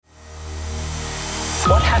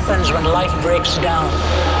What happens when life breaks down?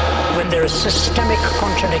 When there is systemic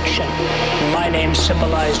contradiction? My name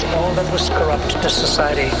symbolized all that was corrupt to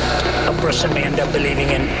society. A person may end up believing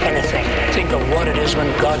in anything. Think of what it is when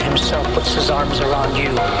God himself puts his arms around you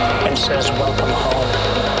and says, welcome home.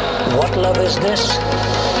 What love is this?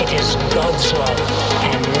 It is God's love,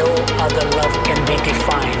 and no other love can be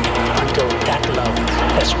defined until that love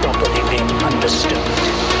has properly been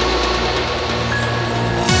understood.